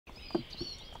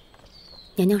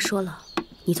娘娘说了，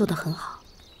你做得很好。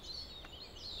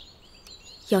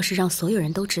要是让所有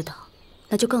人都知道，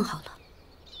那就更好了。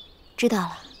知道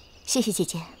了，谢谢姐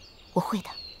姐，我会的。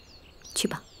去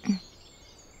吧。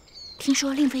听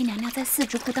说令妃娘娘在四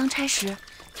智库当差时，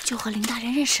就和林大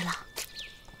人认识了。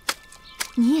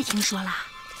你也听说啦？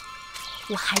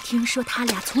我还听说他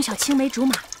俩从小青梅竹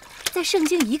马，在圣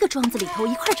经一个庄子里头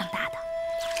一块长大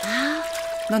的。啊？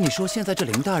那你说现在这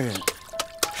林大人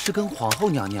是跟皇后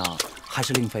娘娘还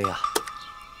是令妃啊？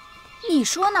你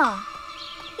说呢？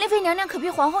令妃娘娘可比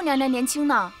皇后娘娘年轻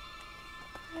呢。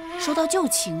说到旧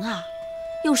情啊，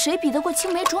有谁比得过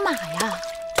青梅竹马呀？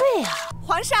对呀，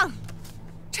皇上。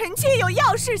 臣妾有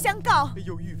要事相告。哎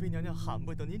呦，玉妃娘娘喊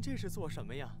不得，您这是做什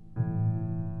么呀？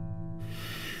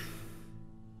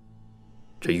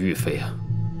这玉妃啊，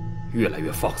越来越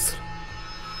放肆了。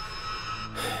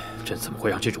朕怎么会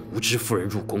让这种无知妇人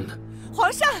入宫呢？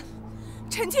皇上，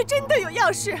臣妾真的有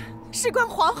要事，事关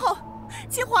皇后，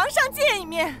请皇上见一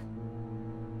面。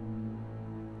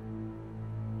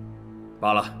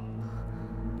罢了，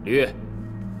李煜，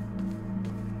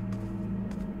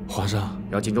皇上，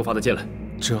让金州发的进来。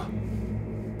 这，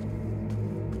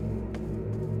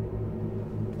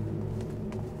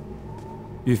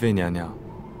玉妃娘娘，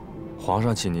皇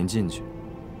上请您进去。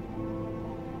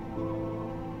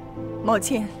抱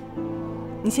歉，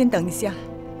你先等一下。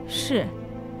是。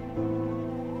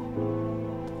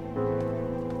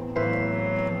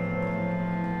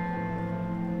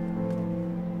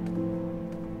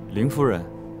林夫人，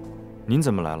您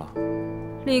怎么来了？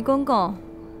李公公，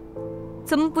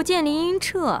怎么不见林英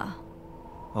彻啊？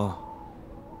 哦，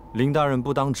林大人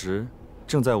不当值，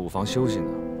正在午房休息呢。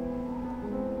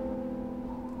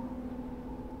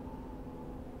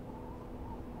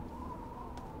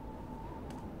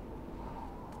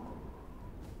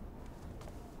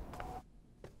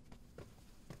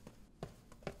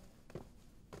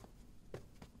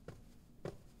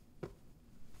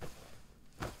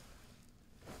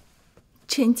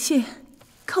臣妾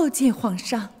叩见皇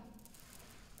上。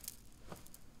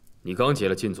你刚接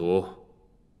了禁足。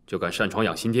 就敢擅闯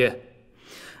养心殿？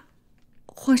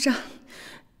皇上，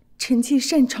臣妾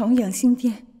擅闯养心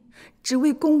殿，只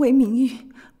为恭维名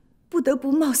誉，不得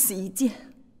不冒死一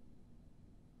剑。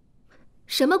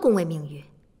什么恭维名誉？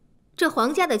这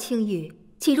皇家的清誉，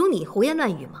岂容你胡言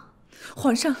乱语吗？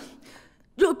皇上，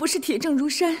若不是铁证如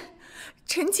山，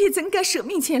臣妾怎敢舍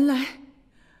命前来？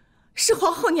是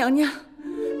皇后娘娘，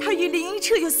她与林英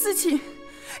彻有私情，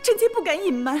臣妾不敢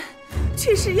隐瞒，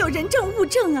确实有人证物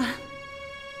证啊。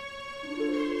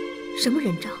 什么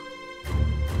人证？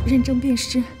人证便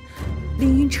是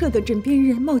林英彻的枕边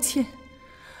人茂倩。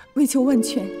为求万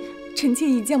全，臣妾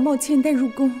已将茂倩带入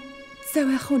宫，在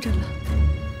外候着了。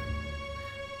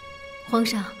皇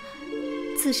上，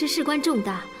此事事关重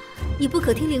大，已不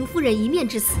可听林夫人一面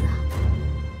之词啊。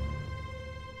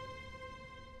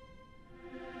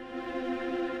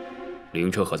林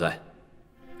英彻何在？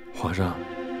皇上，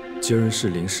今儿是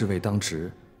林侍卫当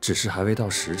值，只是还未到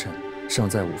时辰，尚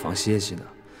在午房歇息呢。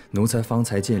 奴才方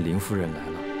才见林夫人来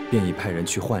了，便已派人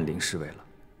去唤林侍卫了。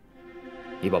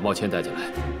你把茂倩带进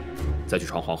来，再去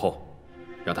传皇后，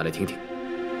让她来听听。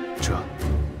这。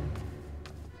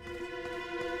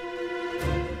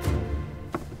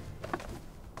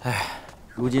哎，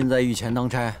如今在御前当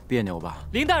差，别扭吧？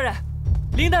林大人，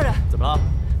林大人，怎么了？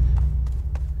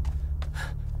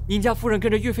您家夫人跟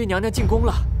着玉妃娘娘进宫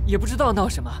了，也不知道闹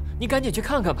什么，您赶紧去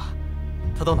看看吧。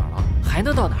她到哪儿了？还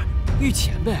能到哪儿？御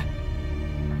前呗。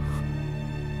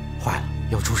 坏了，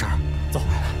要出事儿！走。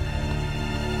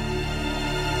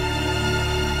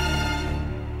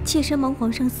妾身蒙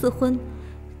皇上赐婚，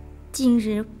近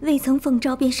日未曾奉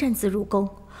诏便擅自入宫，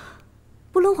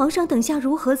不论皇上等下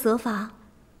如何责罚，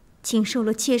请受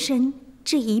了妾身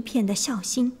这一片的孝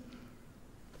心。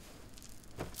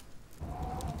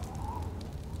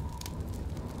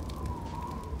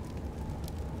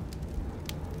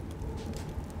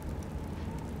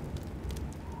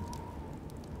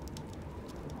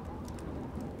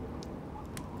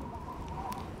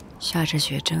下着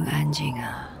雪真安静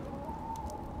啊。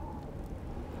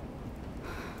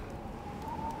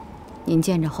您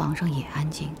见着皇上也安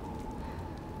静，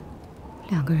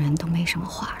两个人都没什么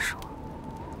话说。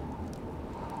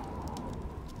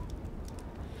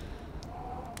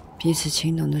彼此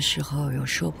情浓的时候有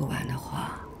说不完的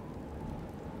话，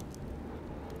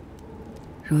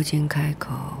如今开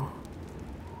口，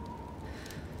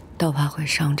倒怕会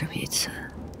伤着彼此。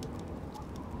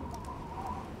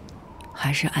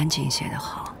 还是安静些的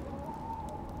好。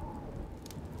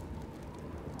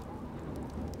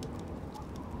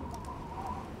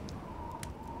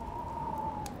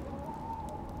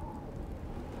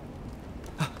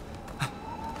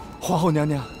皇后娘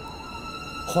娘，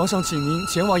皇上请您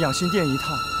前往养心殿一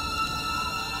趟。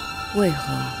为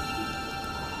何？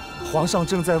皇上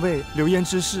正在为流言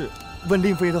之事问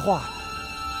令妃的话，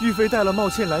玉妃带了茂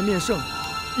倩来面圣，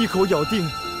一口咬定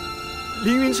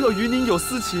凌云彻与您有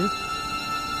私情。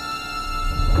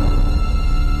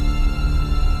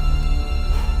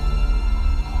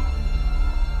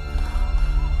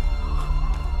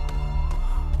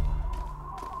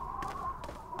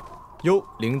哟，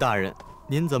凌大人，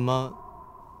您怎么？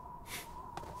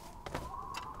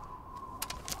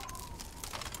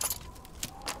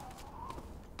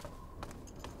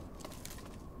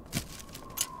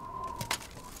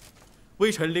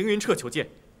微臣凌云彻求见。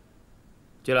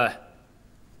进来。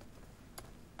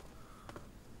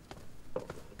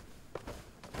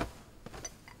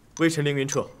微臣凌云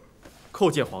彻，叩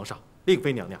见皇上、令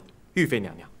妃娘娘、玉妃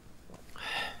娘娘。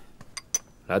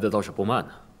来的倒是不慢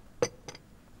呢。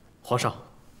皇上，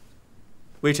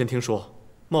微臣听说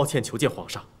茂倩求见皇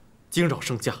上，惊扰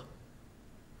圣驾，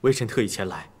微臣特意前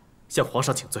来向皇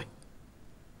上请罪。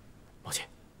茂倩，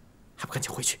还不赶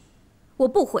紧回去？我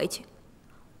不回去。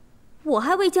我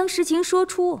还未将实情说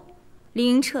出，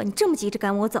凌云彻，你这么急着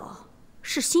赶我走，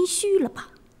是心虚了吧？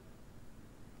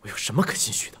我有什么可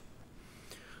心虚的？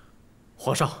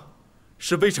皇上，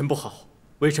是微臣不好，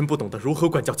微臣不懂得如何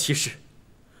管教妻室，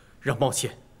让茂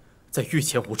倩在御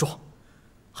前无状，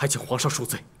还请皇上恕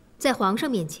罪。在皇上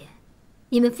面前，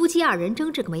你们夫妻二人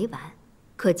争执个没完，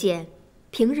可见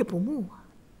平日不睦啊。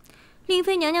令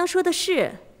妃娘娘说的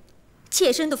是，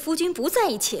妾身的夫君不在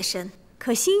意妾身。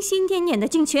可心心念念的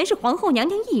竟全是皇后娘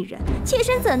娘一人，妾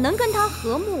身怎能跟她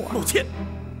和睦啊？茂倩，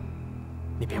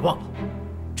你别忘了，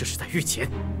这是在御前，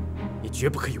你绝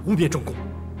不可以污蔑中宫，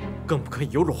更不可以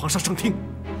有辱皇上圣听。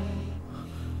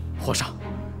皇上，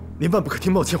您万不可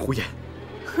听茂倩胡言。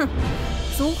哼，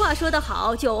俗话说得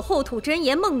好，酒后吐真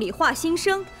言，梦里话心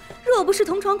声。若不是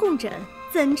同床共枕，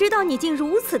怎知道你竟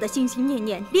如此的心心念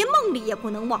念，连梦里也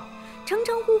不能忘，常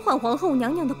常呼唤皇后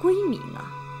娘娘的闺名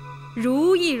啊！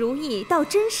如意，如意，倒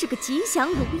真是个吉祥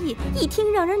如意，一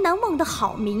听让人难忘的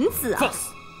好名字啊！放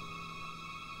肆！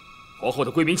皇后的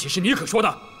闺名岂是你可说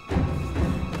的？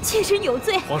妾身有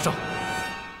罪。皇上，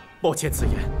茂倩此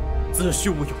言子虚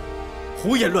乌有，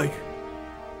胡言乱语。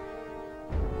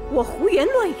我胡言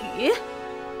乱语？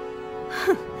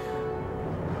哼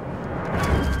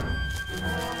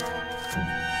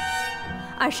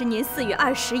！20年4月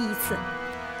20一次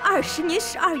，20年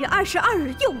12月22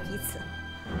日又一次。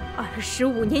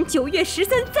25年9月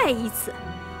13再一次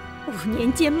，5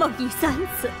年间梦遗3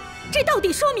次，这到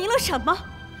底说明了什么？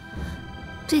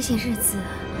这些日子，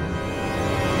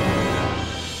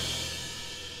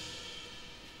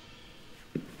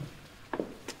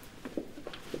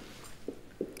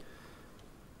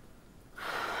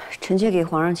臣妾给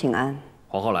皇上请安。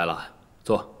皇后来了，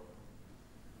坐。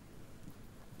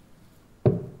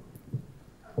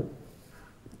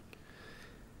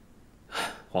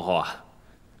皇后啊，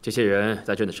这些人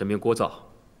在朕的身边聒噪，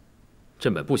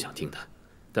朕本不想听的，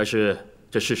但是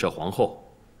这事涉皇后，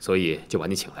所以就把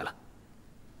你请来了。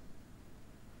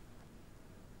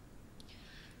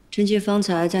臣妾方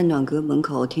才在暖阁门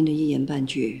口听得一言半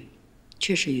句，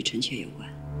确实与臣妾有关。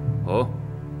哦，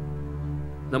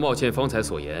那茂倩方才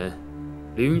所言，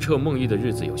凌云彻梦遗的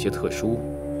日子有些特殊，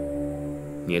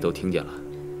你也都听见了。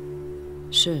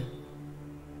是。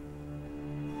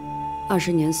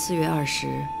20年4月20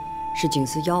是景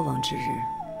祀夭亡之日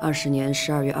，20年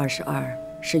12月22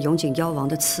是永景夭亡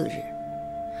的次日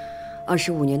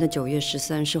，25年的9月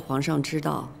13是皇上知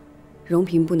道荣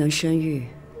嫔不能生育，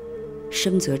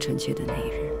深责臣妾的那一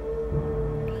日。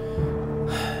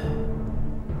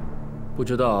不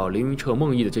知道凌云彻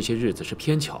梦遗的这些日子是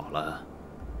偏巧了，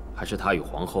还是他与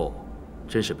皇后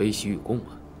真是悲喜与共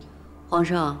啊？皇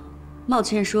上，茂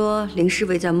倩说林侍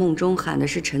卫在梦中喊的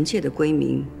是臣妾的闺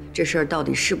名，这事儿到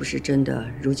底是不是真的，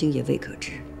如今也未可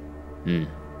知。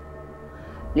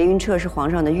凌云彻是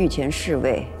皇上的御前侍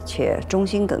卫，且忠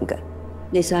心耿耿。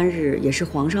那3日也是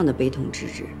皇上的悲痛之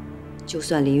日。就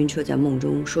算凌云彻在梦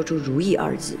中说出“如意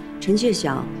”2字，臣妾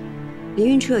想，凌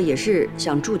云彻也是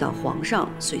想助导皇上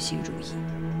遂心如意。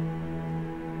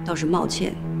倒是茂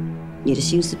倩，你的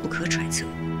心思不可揣测，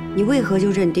你为何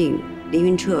就认定凌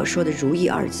云彻说的“如意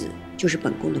”2字就是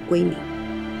本宫的闺名？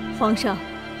皇上，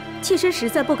妾身实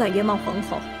在不敢冤枉皇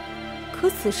后，可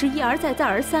此事一而再再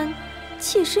而三，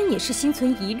妾身也是心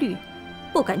存疑虑，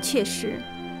不敢确实。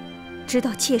直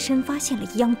到妾身发现了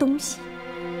一样东西。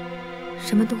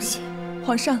什么东西？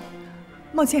皇上，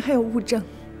茂倩还有物证。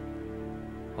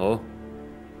哦，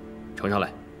呈上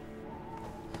来。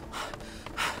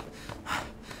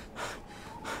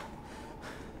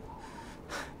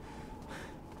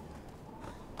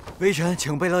微臣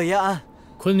请贝勒爷安。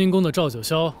坤宁宫的赵九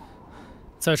霄，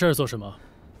在这儿做什么？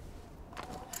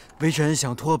微臣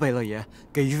想托贝勒爷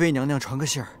给玉妃娘娘传个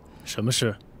信儿。什么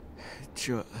事？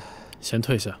这……先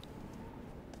退下。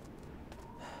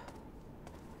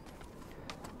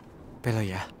贝勒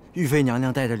爷，玉妃娘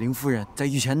娘带着林夫人在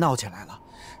御前闹起来了，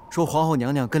说皇后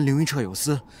娘娘跟凌云彻有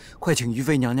私，快请玉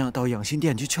妃娘娘到养心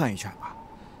殿去劝一劝吧。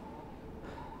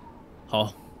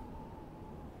好，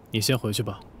你先回去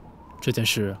吧，这件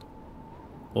事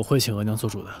我会请额娘做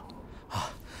主的。啊，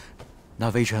那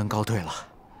微臣告退了。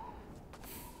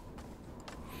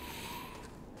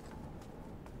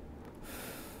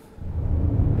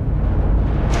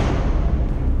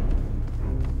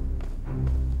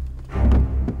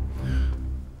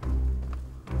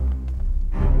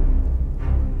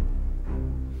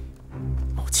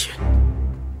毛倩，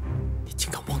你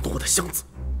竟敢妄动我的箱子！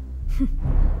哼，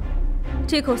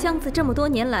这口箱子这么多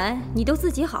年来，你都自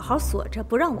己好好锁着，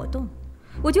不让我动。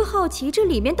我就好奇，这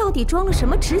里面到底装了什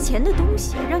么值钱的东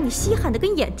西，让你稀罕的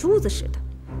跟眼珠子似的。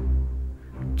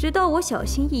直到我小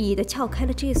心翼翼地撬开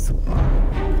了这锁，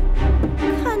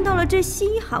看到了这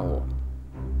稀罕物。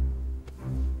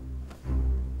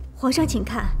皇上，请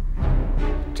看，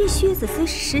这靴子虽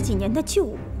是10几年的旧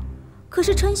物，可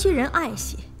是穿靴人爱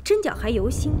惜，针脚还犹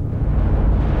新。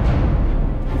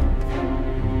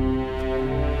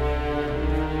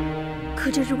可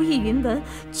这如意云纹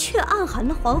却暗含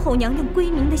了皇后娘娘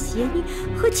闺名的谐音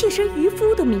和妾身渔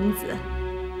夫的名字，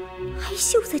还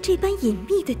绣在这般隐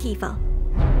秘的地方。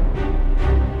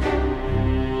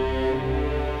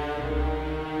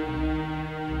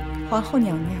皇后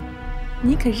娘娘，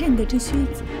你可认得这靴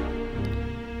子？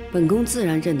本宫自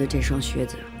然认得这双靴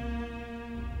子。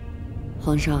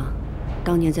皇上，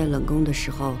当年在冷宫的时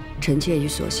候，臣妾与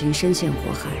所心身陷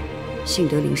火海，幸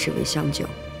得林侍卫相救。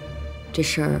这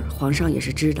事儿皇上也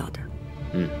是知道的。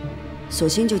所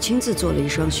心就亲自做了一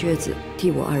双靴子，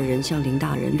替我2人向林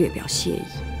大人略表谢意。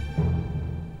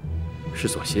是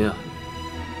所心啊。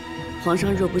皇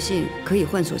上若不信，可以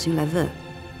唤所心来问。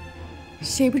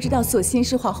谁不知道所心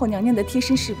是皇后娘娘的贴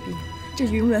身侍婢？这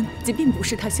云纹即并不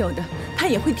是她绣的，她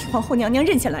也会替皇后娘娘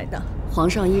认下来的。皇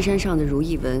上衣衫上的如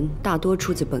意纹大多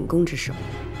出自本宫之手，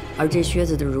而这靴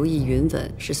子的如意云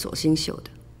纹是所心绣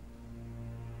的。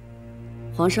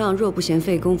皇上若不嫌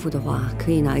费功夫的话，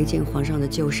可以拿一件皇上的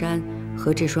旧衫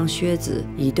和这双靴子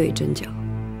一对针脚。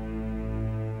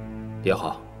也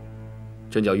好，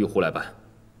针叫玉壶来办。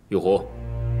玉壶，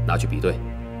拿去比对。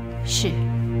是。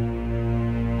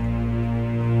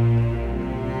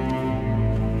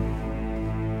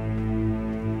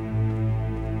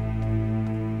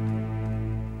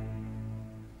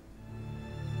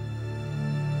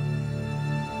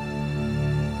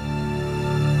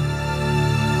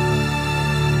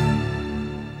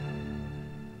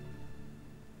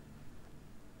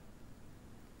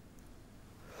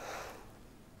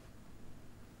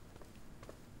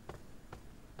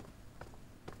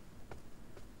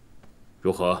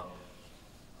如何？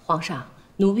皇上，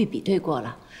奴婢比对过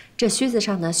了，这靴子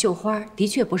上的绣花的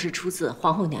确不是出自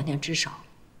皇后娘娘之手。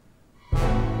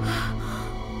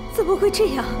怎么会这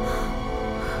样？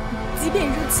即便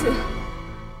如此，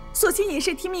所心也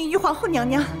是听命于皇后娘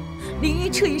娘。凌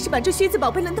云彻也是把这靴子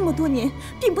宝贝了那么多年，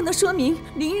并不能说明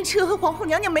凌云彻和皇后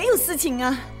娘娘没有私情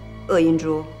啊。鄂阴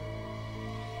珠，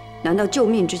难道救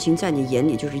命之情在你眼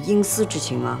里就是阴私之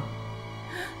情吗？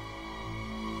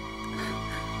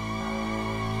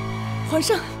皇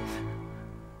上，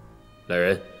来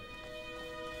人，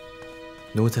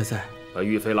奴才在。把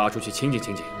玉妃拉出去清静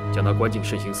清静，将她关进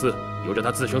慎刑司，由着她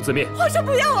自生自灭。皇上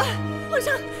不要啊！皇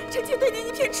上，臣妾对您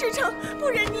一片赤诚，不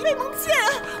忍您被蒙骗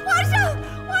啊！皇上，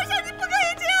皇上，你不可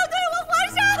以这样对我！皇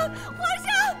上，皇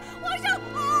上，皇上！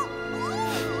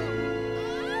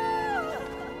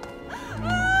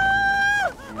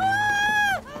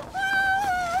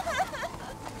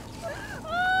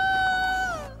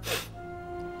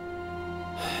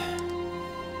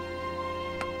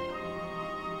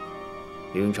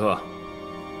凌云彻，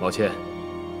毛倩，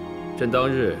朕当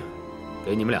日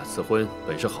给你们俩赐婚，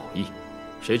本是好意，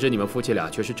谁知你们夫妻俩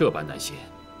却是这般难谐，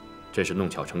真是弄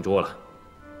巧成拙了。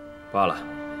罢了，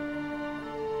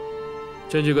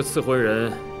朕这个赐婚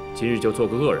人，今日就做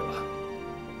个恶人吧。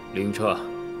凌云彻，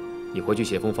你回去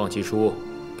写封放弃书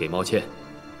给毛倩，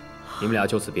你们俩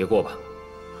就此别过吧。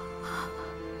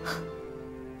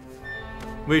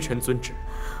微臣遵旨。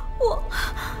我。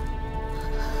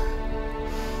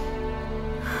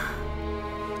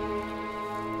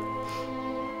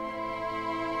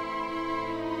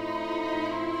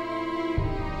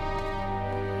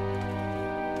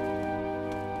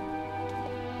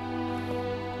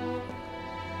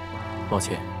毛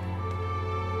倩，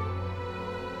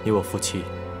你我夫妻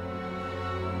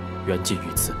缘尽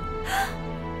于此。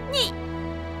你，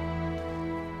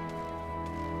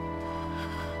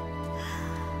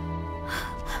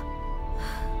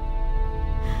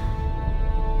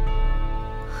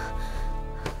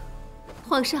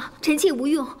皇上，臣妾无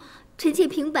用，臣妾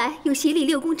平白有协理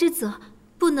6宫之责，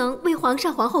不能为皇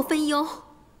上、皇后分忧。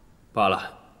罢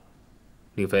了，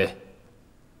令妃，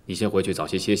你先回去早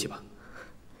些歇息吧。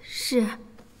是。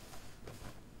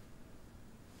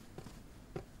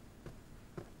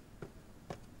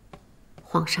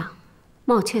皇上，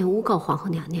冒歉诬告皇后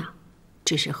娘娘，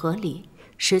只是和离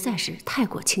实在是太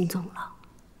过轻纵了。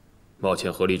冒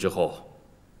歉和离之后，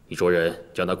你着人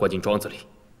将他关进庄子里，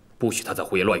不许他再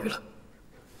胡言乱语了。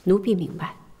奴婢明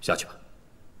白。下去吧。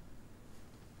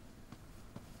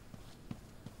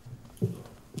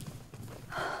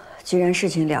既然事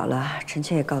情了了，臣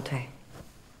妾也告退。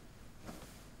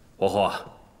皇后啊，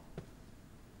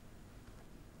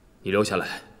你留下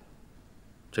来，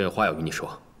朕有话要与你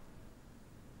说。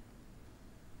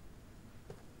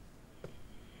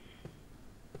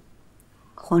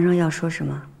皇上要说什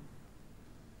么？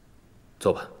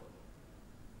坐吧。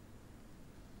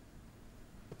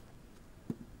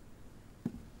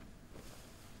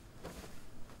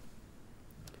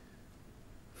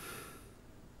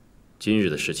今日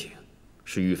的事情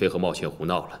是玉妃和冒歉胡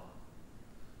闹了，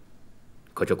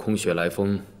可这空穴来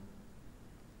风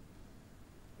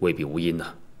未必无因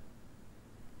呐。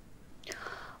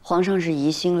皇上是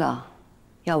疑心了，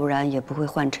要不然也不会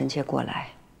唤臣妾过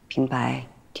来，平白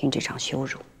听这场羞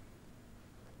辱。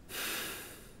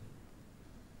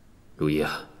如懿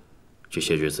啊，这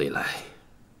些日子以来，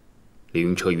凌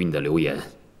云彻与你的流言，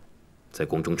在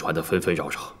宫中传得纷纷扰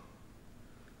扰，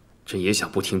朕也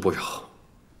想不听不扰。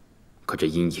可这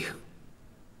阴影，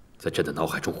在朕的脑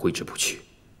海中挥之不去。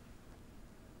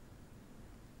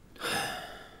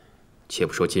且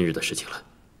不说今日的事情了，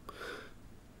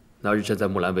那日朕在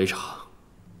木兰围场，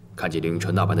看见凌云彻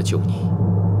那般的救你，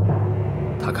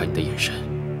他看你的眼神，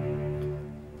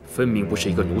分明不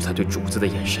是一个奴才对主子的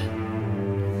眼神。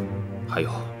还有，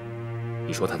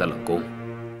你说他在冷宫，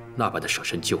那般的舍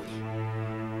身救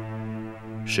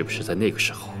你，是不是在那个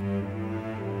时候？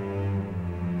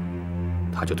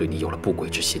他就对你有了不轨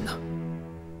之心呢。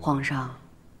皇上，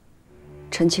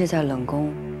臣妾在冷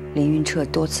宫，凌云彻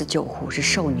多次救护是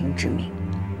受您之命，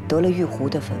得了玉壶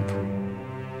的吩咐。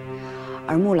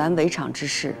而木兰围场之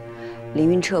事，凌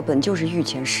云彻本就是御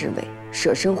前侍卫，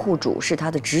舍身护主是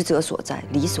他的职责所在，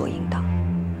理所应当。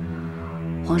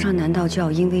皇上难道就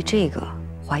要因为这个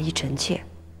怀疑臣妾，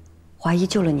怀疑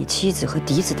救了你妻子和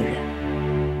嫡子的人？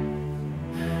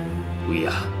如懿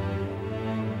啊，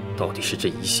到底是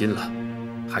朕疑心了，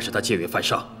还是他借阅犯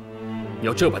上？你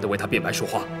要这般的为他辩白说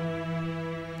话？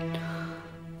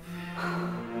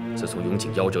自从永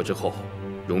景夭折之后，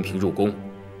荣嫔入宫，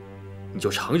你就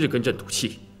常日跟朕赌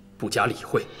气，不加理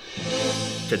会。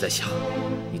朕在想，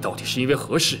你到底是因为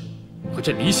何事和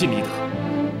朕离心离德？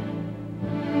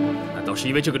难道是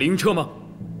因为这个凌云彻吗？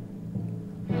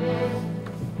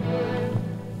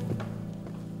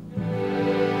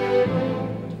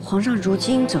皇上如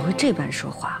今怎会这般说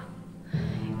话？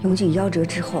永景夭折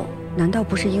之后，难道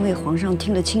不是因为皇上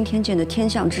听了青天剑的天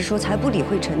象之说，才不理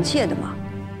会臣妾的吗？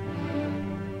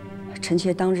臣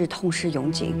妾当日痛失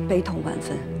永景，悲痛万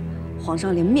分，皇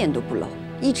上连面都不露，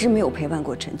一直没有陪伴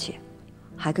过臣妾，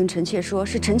还跟臣妾说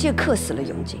是臣妾克死了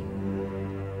永景。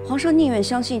皇上宁愿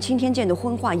相信青天剑的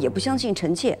荤话，也不相信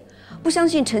臣妾，不相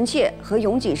信臣妾和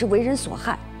永景是为人所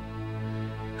害。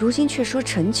如今却说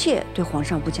臣妾对皇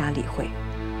上不加理会，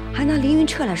还拿凌云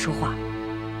彻来说话。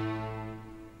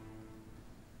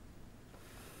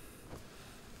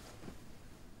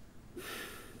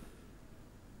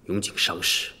永景伤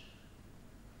势，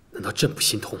难道朕不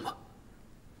心痛吗？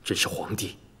朕是皇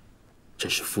帝，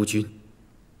朕是夫君，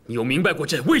你有明白过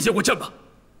朕、慰藉过朕吗？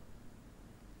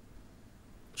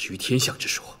至于天象之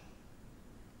说，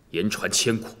言传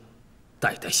千古，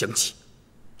代代相继，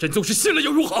朕纵是信了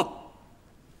又如何？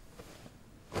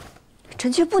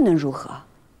臣妾不能如何？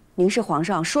您是皇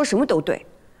上，说什么都对，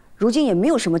如今也没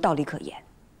有什么道理可言，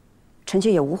臣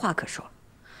妾也无话可说，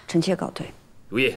臣妾告退。如懿。